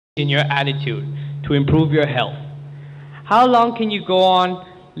in your attitude to improve your health. How long can you go on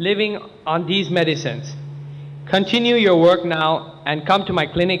living on these medicines? Continue your work now and come to my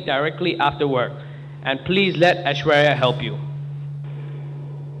clinic directly after work. And please let Aishwarya help you.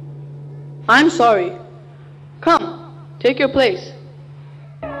 I'm sorry. Come, take your place.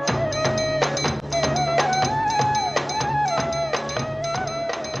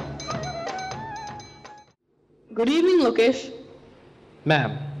 Good evening, Lokesh.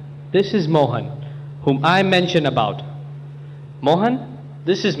 Ma'am, this is Mohan, whom I mentioned about. Mohan,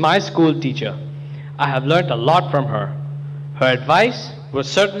 this is my school teacher. I have learnt a lot from her. Her advice will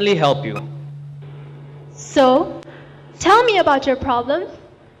certainly help you. So, tell me about your problems.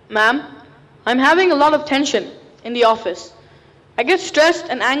 Ma'am, I'm having a lot of tension in the office. I get stressed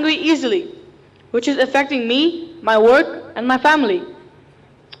and angry easily, which is affecting me, my work, and my family.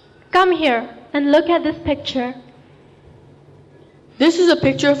 Come here and look at this picture. This is a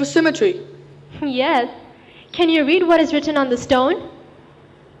picture of a cemetery. Yes. Can you read what is written on the stone?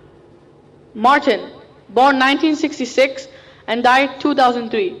 Martin, born 1966 and died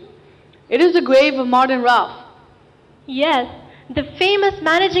 2003. It is the grave of Martin Raff. Yes, the famous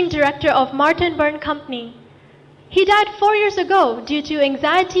managing director of Martin Burn Company. He died 4 years ago due to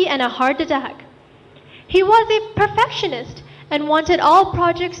anxiety and a heart attack. He was a perfectionist and wanted all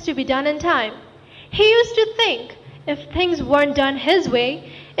projects to be done in time. He used to think if things weren't done his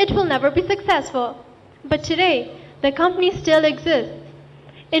way, it will never be successful. But today, the company still exists.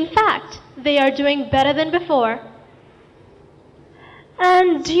 In fact, they are doing better than before.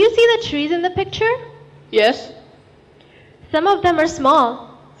 And do you see the trees in the picture? Yes. Some of them are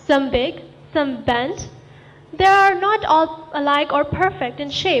small, some big, some bent. They are not all alike or perfect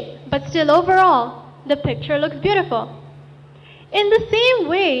in shape, but still overall, the picture looks beautiful. In the same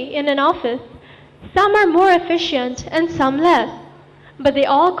way, in an office, some are more efficient and some less, but they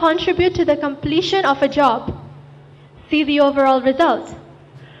all contribute to the completion of a job. See the overall result.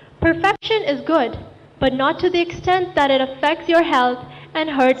 Perfection is good, but not to the extent that it affects your health and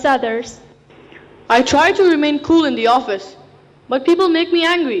hurts others. I try to remain cool in the office, but people make me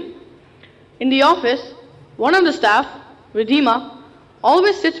angry. In the office, one of the staff, Ridhima,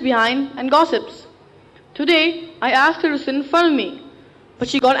 always sits behind and gossips. Today, I asked her to sit in front of me, but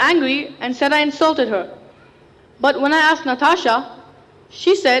she got angry and said I insulted her. But when I asked Natasha,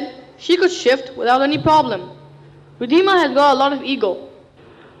 she said she could shift without any problem. Ridhima has got a lot of ego.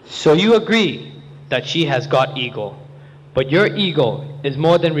 So you agree that she has got ego, but your ego is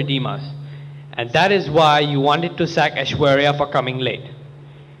more than Ridhima's, and that is why you wanted to sack Aishwarya for coming late.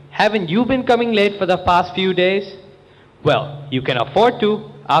 Haven't you been coming late for the past few days? Well, you can afford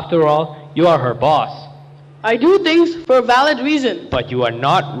to. After all, you are her boss. I do things for a valid reason. But you are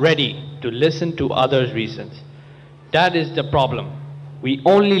not ready to listen to others' reasons. That is the problem. We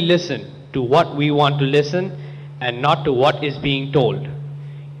only listen to what we want to listen and not to what is being told.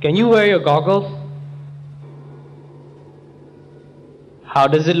 Can you wear your goggles? How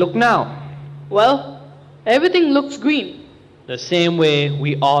does it look now? Well, everything looks green. The same way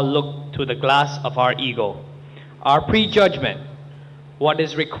we all look through the glass of our ego, our prejudgment. What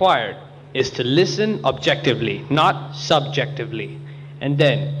is required is to listen objectively, not subjectively, and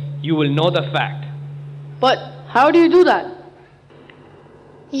then you will know the fact. But how do you do that?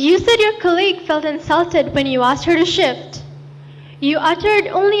 You said your colleague felt insulted when you asked her to shift. You uttered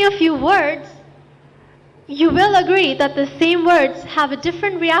only a few words. You will agree that the same words have a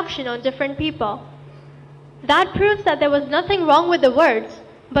different reaction on different people. That proves that there was nothing wrong with the words,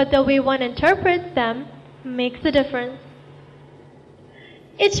 but the way one interprets them makes a difference.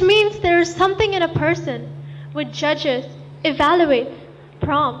 It means there is something in a person which judges, evaluates,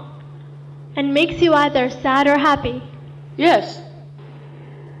 prompts, and makes you either sad or happy. Yes.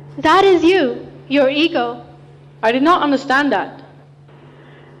 That is you, your ego. I did not understand that.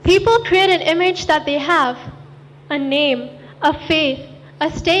 People create an image that they have, a name, a face,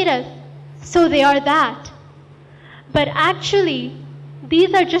 a status, so they are that. But actually,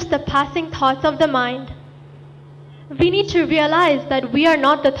 these are just the passing thoughts of the mind. We need to realize that we are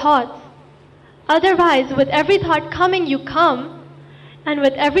not the thoughts. Otherwise, with every thought coming, you come, and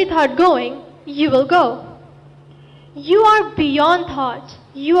with every thought going, you will go. You are beyond thought.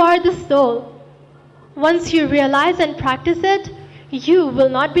 You are the soul. Once you realize and practice it, you will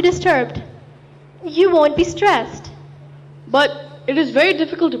not be disturbed. You won't be stressed. But it is very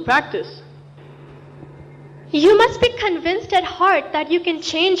difficult to practice. You must be convinced at heart that you can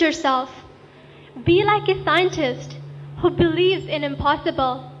change yourself. Be like a scientist who believes in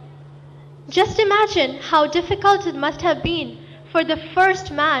impossible. Just imagine how difficult it must have been for the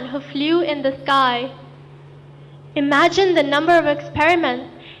first man who flew in the sky. Imagine the number of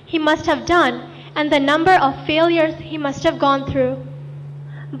experiments he must have done and the number of failures he must have gone through.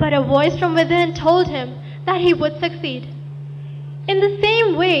 But a voice from within told him that he would succeed. In the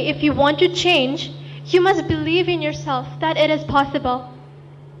same way, if you want to change, you must believe in yourself that it is possible.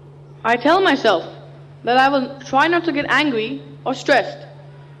 I tell myself that I will try not to get angry or stressed.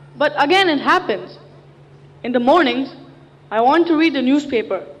 But again it happens. In the mornings, I want to read the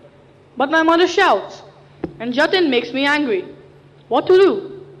newspaper, but my mother shouts, and Jatin makes me angry. What to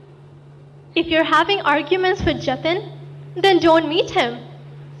do? If you're having arguments with Jatin, then don't meet him.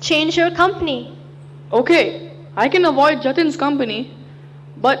 Change your company. Okay, I can avoid Jatin's company,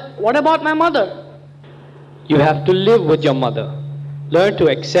 but what about my mother? You have to live with your mother. Learn to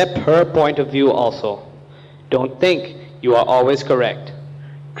accept her point of view also. Don't think you are always correct.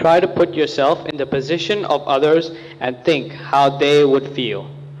 Try to put yourself in the position of others and think how they would feel.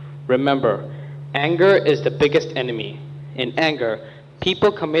 Remember, anger is the biggest enemy. In anger,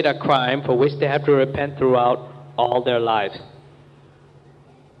 people commit a crime for which they have to repent throughout all their lives.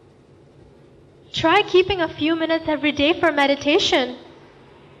 Try keeping a few minutes every day for meditation.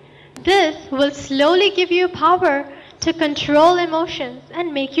 This will slowly give you power to control emotions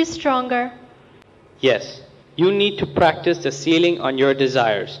and make you stronger. Yes, you need to practice the ceiling on your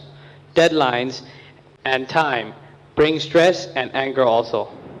desires. Deadlines and time bring stress and anger also.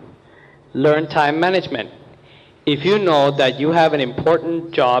 Learn time management. If you know that you have an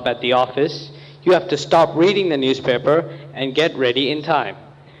important job at the office, you have to stop reading the newspaper and get ready in time.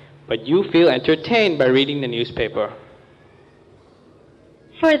 But you feel entertained by reading the newspaper.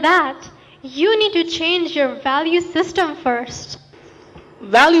 For that, you need to change your value system first.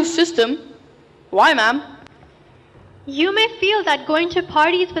 Value system? Why, ma'am? You may feel that going to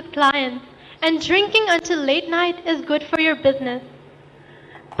parties with clients and drinking until late night is good for your business.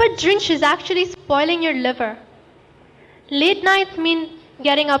 But drink is actually spoiling your liver. Late nights mean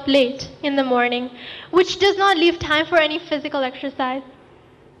getting up late in the morning, which does not leave time for any physical exercise.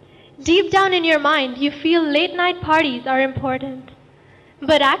 Deep down in your mind, you feel late night parties are important.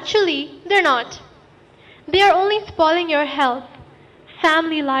 But actually, they're not. They are only spoiling your health,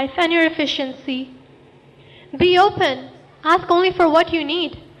 family life, and your efficiency. Be open. Ask only for what you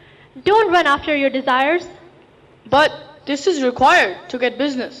need. Don't run after your desires. But this is required to get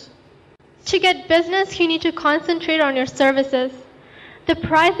business. To get business, you need to concentrate on your services, the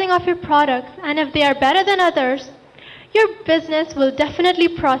pricing of your products, and if they are better than others, your business will definitely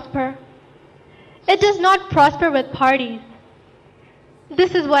prosper. It does not prosper with parties.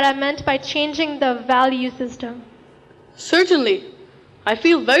 This is what I meant by changing the value system. Certainly. I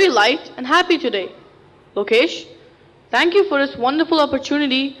feel very light and happy today. Lokesh, thank you for this wonderful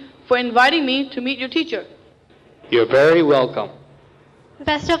opportunity for inviting me to meet your teacher. You're very welcome.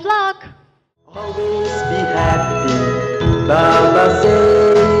 Best of luck. Always be happy, Baba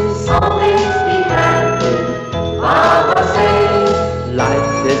says. Always be happy, Baba says.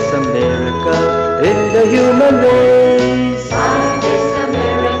 Life is a miracle in the human race. Life is a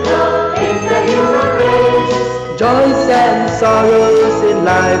miracle in the human race. Joys and sorrows in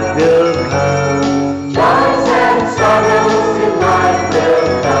life will come. Joys and sorrows in life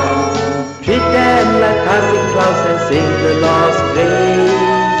will come. Treat them like passing clouds and sing the Lord's praise.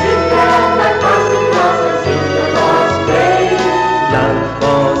 Treat them like passing clouds and sing the Lord's praise. Love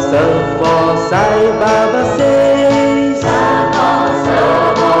for, serve for, Sai Baba says. Love for,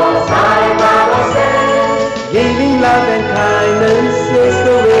 serve for, Sai Baba says. Giving love and kindness is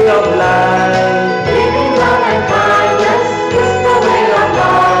the way of life. Giving love and kindness is the way of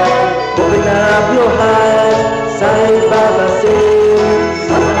life. Open up your heart, Sai Baba says.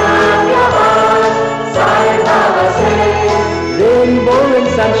 Open up your heart, Sai Baba says. Rainbow and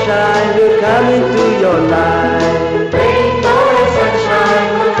sunshine will come into your life. Rainbow and sunshine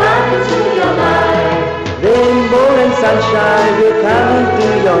will come into your life. Rainbow and sunshine will come into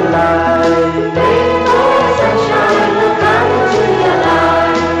your life. Rainbow and sunshine will come into your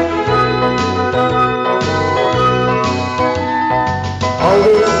life.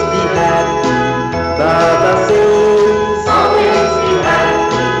 Always be happy, Baba says. Always be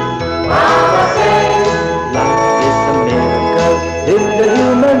happy, Baba says. Life is a miracle in the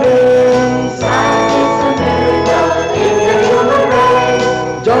human race. Life is a miracle in the human race.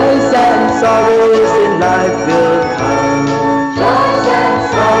 Joys and sorrows in life will come. Joys and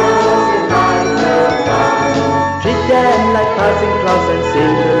sorrows in life will come. Treat them like passing clouds and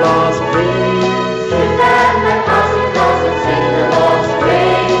sing the Lord's praise. Treat them like passing clouds and sing the Lord's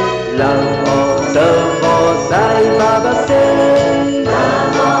praise. Love or serve or Sai Baba says.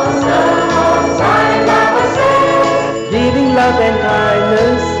 Love or serve or Sai Baba says. Giving love and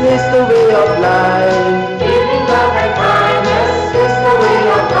kindness is the way of life. Giving love and kindness is the way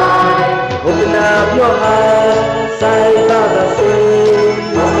of life.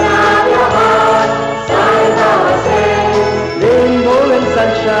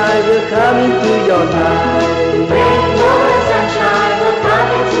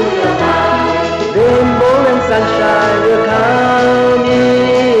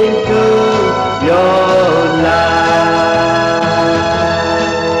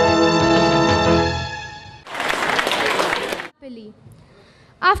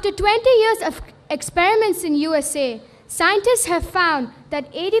 After 20 years of experiments in USA, scientists have found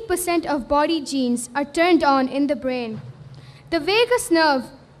that 80% of body genes are turned on in the brain. The vagus nerve,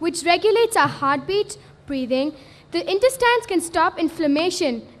 which regulates our heartbeat, breathing, the intestines can stop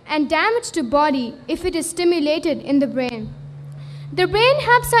inflammation and damage to body if it is stimulated in the brain. The brain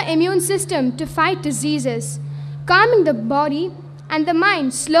helps our immune system to fight diseases. Calming the body and the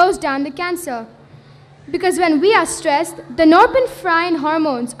mind slows down the cancer. Because when we are stressed, the norepinephrine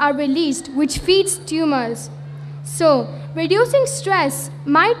hormones are released, which feeds tumors. So, reducing stress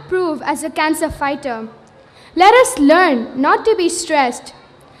might prove as a cancer fighter. Let us learn not to be stressed.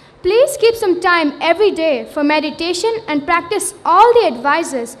 Please keep some time every day for meditation and practice all the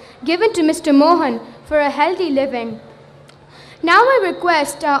advices given to Mr. Mohan for a healthy living. Now I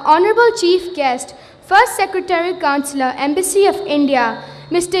request our Honorable Chief Guest, First Secretary Councillor, Embassy of India,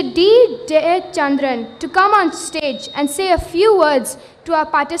 Mr. D. Chandran, to come on stage and say a few words to our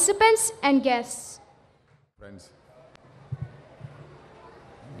participants and guests. Friends,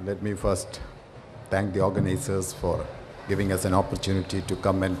 let me first thank the organizers for giving us an opportunity to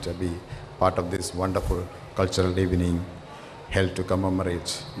come and be part of this wonderful cultural evening held to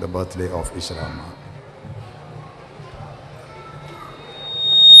commemorate the birthday of Easwaramma.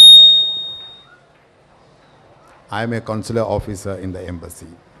 I am a consular officer in the embassy.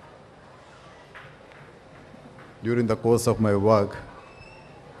 During the course of my work,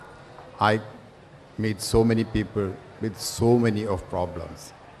 I meet so many people with so many of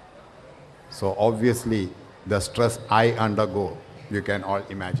problems. So obviously, the stress I undergo, you can all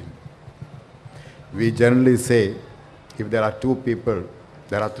imagine. We generally say, if there are two people,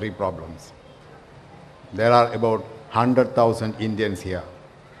 there are three problems. There are about 100,000 Indians here.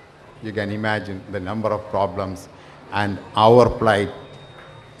 You can imagine the number of problems and our plight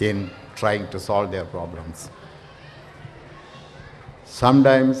in trying to solve their problems.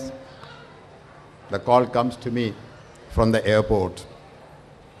 Sometimes the call comes to me from the airport.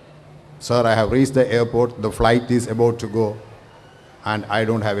 Sir, I have reached the airport, the flight is about to go, and I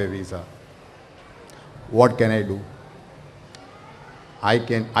don't have a visa. What can I do? I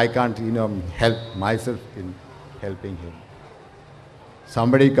can't help myself in helping him.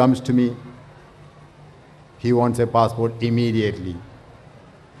 Somebody comes to me, he wants a passport immediately.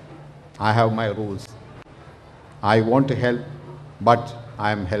 I have my rules. I want to help, but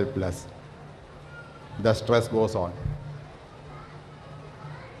I am helpless. The stress goes on.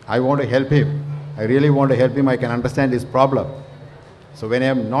 I want to help him. I really want to help him. I can understand his problem. So when I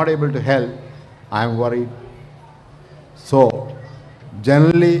am not able to help, I am worried. So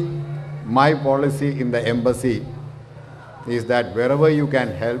generally, my policy in the embassy is that wherever you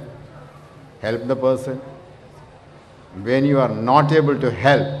can help, help the person. When you are not able to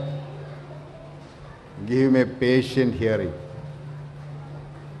help, give him a patient hearing.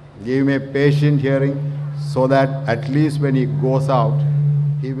 Give him a patient hearing so that at least when he goes out,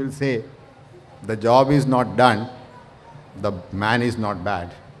 he will say, the job is not done, the man is not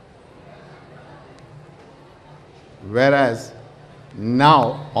bad. Whereas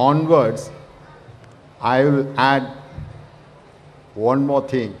now onwards, I will add one more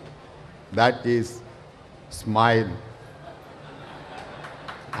thing, that is smile.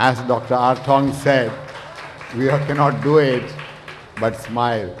 As Dr. Arthong said, we cannot do it, but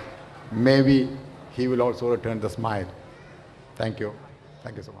smile. Maybe he will also return the smile. Thank you.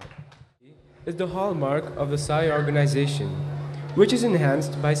 Thank you so much. Is the hallmark of the Sai organization, which is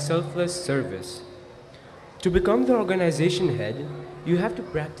enhanced by selfless service. To become the organization head, you have to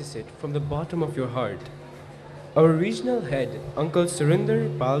practice it from the bottom of your heart. Our regional head, Uncle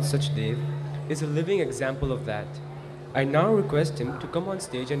Surinder Pal Sachdev, is a living example of that. I now request him to come on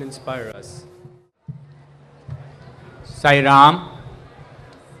stage and inspire us. Sai Ram,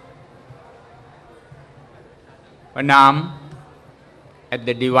 Pranam at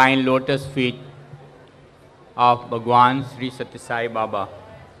the divine lotus feet of Bhagwan Sri Satya Sai Baba.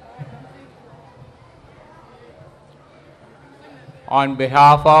 On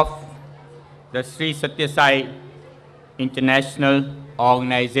behalf of the Sri Satya Sai International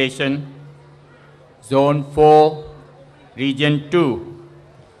Organization, Zone 4, Region 2,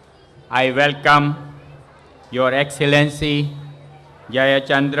 I welcome Your Excellency Jaya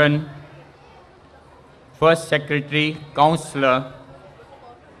Chandran, First Secretary, Councillor,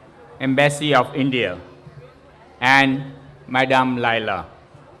 Embassy of India, and Madam Laila.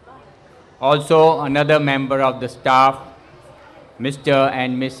 Also another member of the staff, Mr.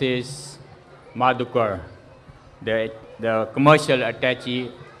 and Mrs. Madhukar, the commercial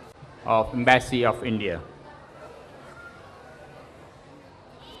attaché of Embassy of India.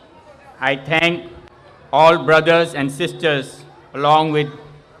 I thank all brothers and sisters along with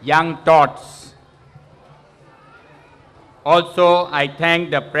young thoughts. Also, I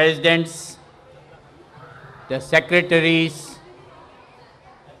thank the presidents, the secretaries,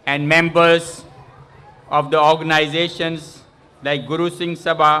 and members of the organizations like Guru Singh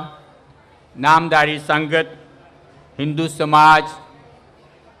Sabha, Namdari Sangat, Hindu Samaj,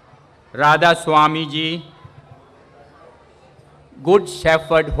 Radha Swami Ji, Good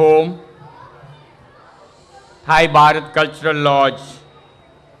Shepherd Home, Thai Bharat Cultural Lodge,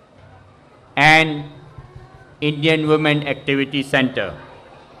 and Indian Women Activity Center.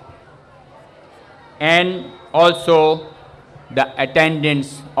 And also the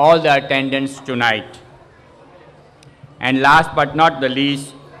attendants, all the attendants tonight. And last but not the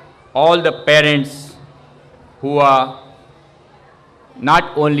least, all the parents who are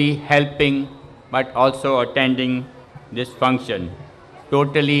not only helping but also attending this function.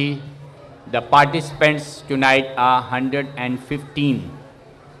 Totally, the participants tonight are 115.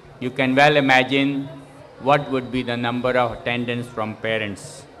 You can well imagine what would be the number of attendants from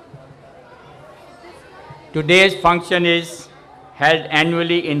parents. Today's function is held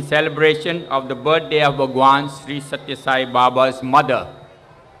annually in celebration of the birthday of Bhagwan Sri Satya Sai Baba's mother.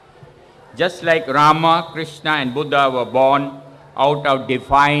 Just like Rama, Krishna and Buddha were born out of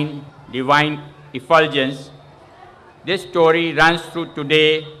divine effulgence, this story runs through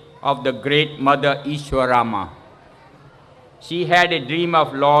today of the great mother easwaramma. She had a dream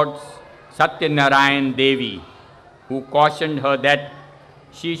of Lord Satyanarayan Devi, who cautioned her that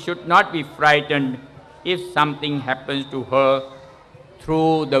she should not be frightened if something happens to her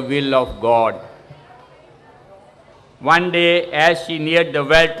through the will of God. One day, as she neared the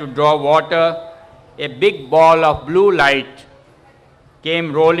well to draw water, a big ball of blue light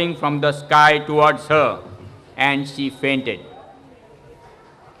came rolling from the sky towards her, and she fainted.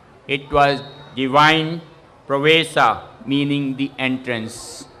 It was divine pravesa, meaning the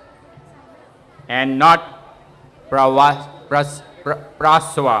entrance, and not prasva,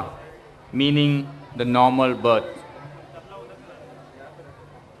 meaning the normal birth.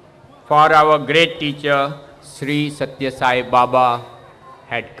 For our great teacher, Sri Satya Sai Baba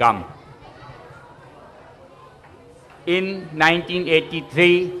had come. In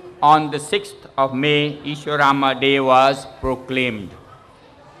 1983, on the 6th of May, Easwaramma Day was proclaimed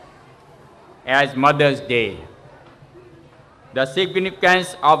as Mother's Day. The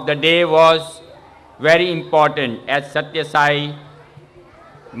significance of the day was very important, as Satya Sai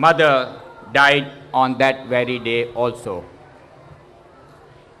mother died on that very day also.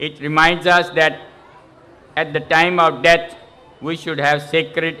 It reminds us that at the time of death, we should have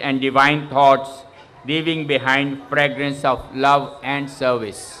sacred and divine thoughts, leaving behind fragrance of love and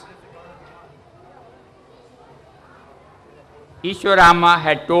service. Easwaramma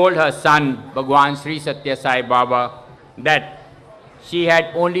had told her son, Bhagwan Sri Satya Sai Baba, that she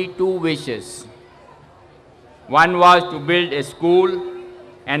had only two wishes. One was to build a school,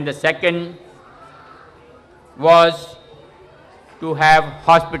 and the second was to have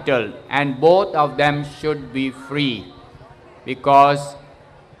hospital, and both of them should be free, because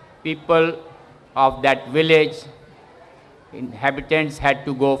people of that village, inhabitants, had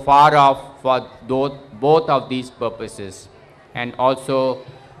to go far off for both of these purposes, and also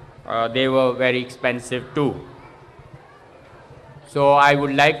they were very expensive too. So I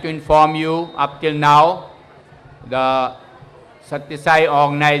would like to inform you, up till now, the Satya Sai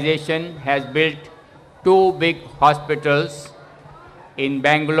organization has built two big hospitals in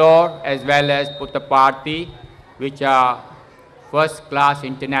Bangalore as well as Puttaparthi, which are first class,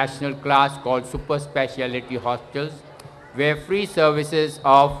 international class, called super specialty hospitals, where free services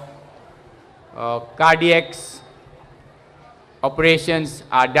of cardiac operations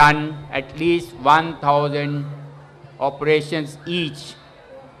are done, at least 1,000 operations each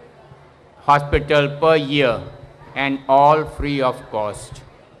hospital per year, and all free of cost.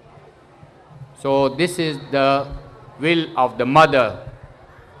 So this is the will of the mother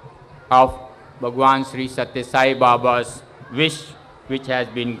of Bhagwan Sri Satya Sai Baba's wish, which has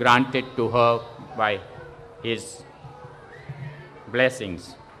been granted to her by his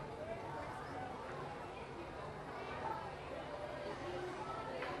blessings.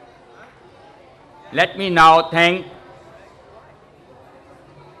 Let me now thank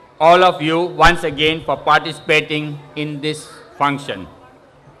all of you once again for participating in this function.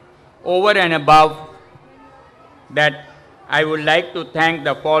 Over and above that, I would like to thank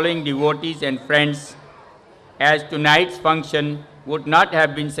the following devotees and friends, as tonight's function would not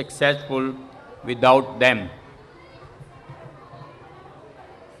have been successful without them.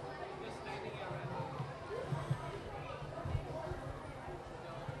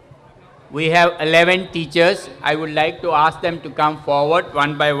 We have 11 teachers. I would like to ask them to come forward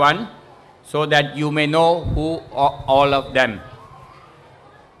one by one so that you may know who are all of them.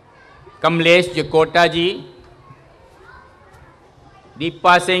 Kamlesh Jakota ji,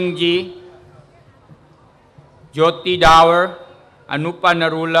 Deepa Singh ji, Jyoti Dawar, Anupa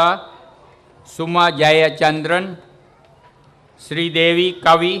Narula, Suma Jayachandran, Sri Devi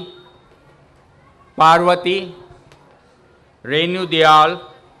Kavi, Parvati, Renu Dayal,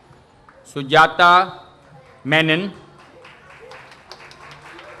 Sujata Menon,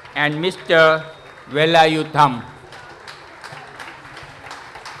 and Mr. Velayutham.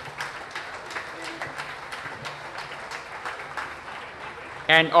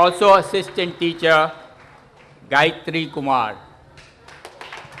 And also assistant teacher Gayatri Kumar.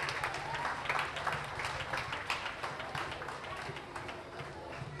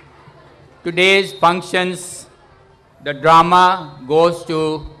 Today's functions, the drama goes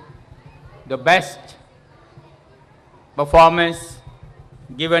to the best performance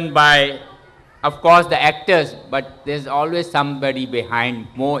given by, of course, the actors, but there's always somebody behind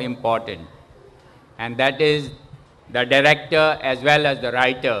more important, and that is the director as well as the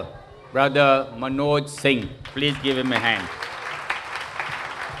writer, Brother Manoj Singh. Please give him a hand.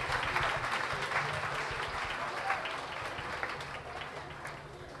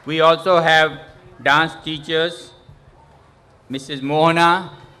 We also have dance teachers, Mrs.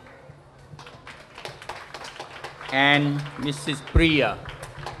 Mohana and Mrs. Priya.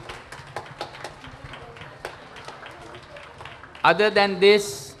 Other than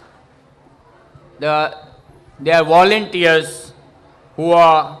this, there are volunteers who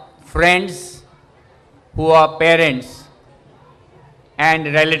are friends, who are parents and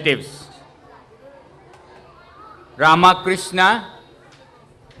relatives. Ramakrishna,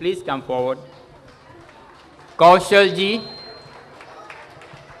 please come forward. Kaushal ji,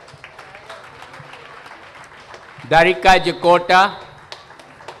 Darika Jakota,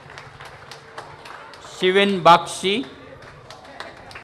 Shivin Bakshi,